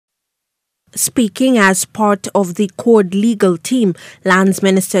Speaking as part of the CORD legal team, Lands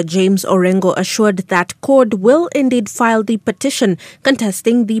Minister James Orengo assured that CORD will indeed file the petition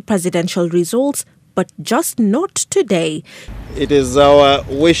contesting the presidential results, but just not today. It is our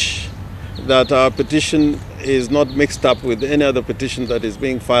wish that our petition is not mixed up with any other petition that is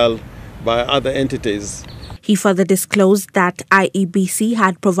being filed by other entities. He further disclosed that IEBC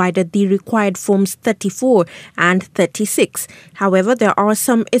had provided the required forms 34 and 36. However, there are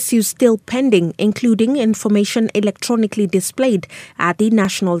some issues still pending, including information electronically displayed at the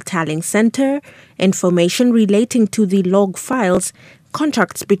National Tallying Centre, information relating to the log files,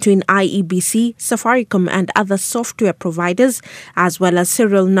 contracts between IEBC, Safaricom and other software providers, as well as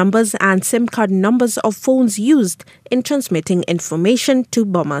serial numbers and SIM card numbers of phones used in transmitting information to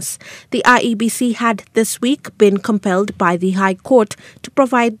bombers. The IEBC had this week been compelled by the High Court to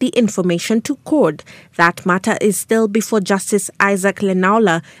provide the information to CORD. That matter is still before Justice Isaac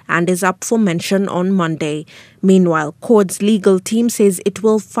Lenaula and is up for mention on Monday. Meanwhile, CORD's legal team says it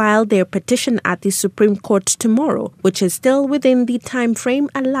will file their petition at the Supreme Court tomorrow, which is still within the time frame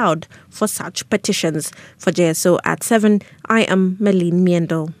allowed for such petitions. For JSO at 7, I am Meline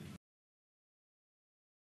Miendo.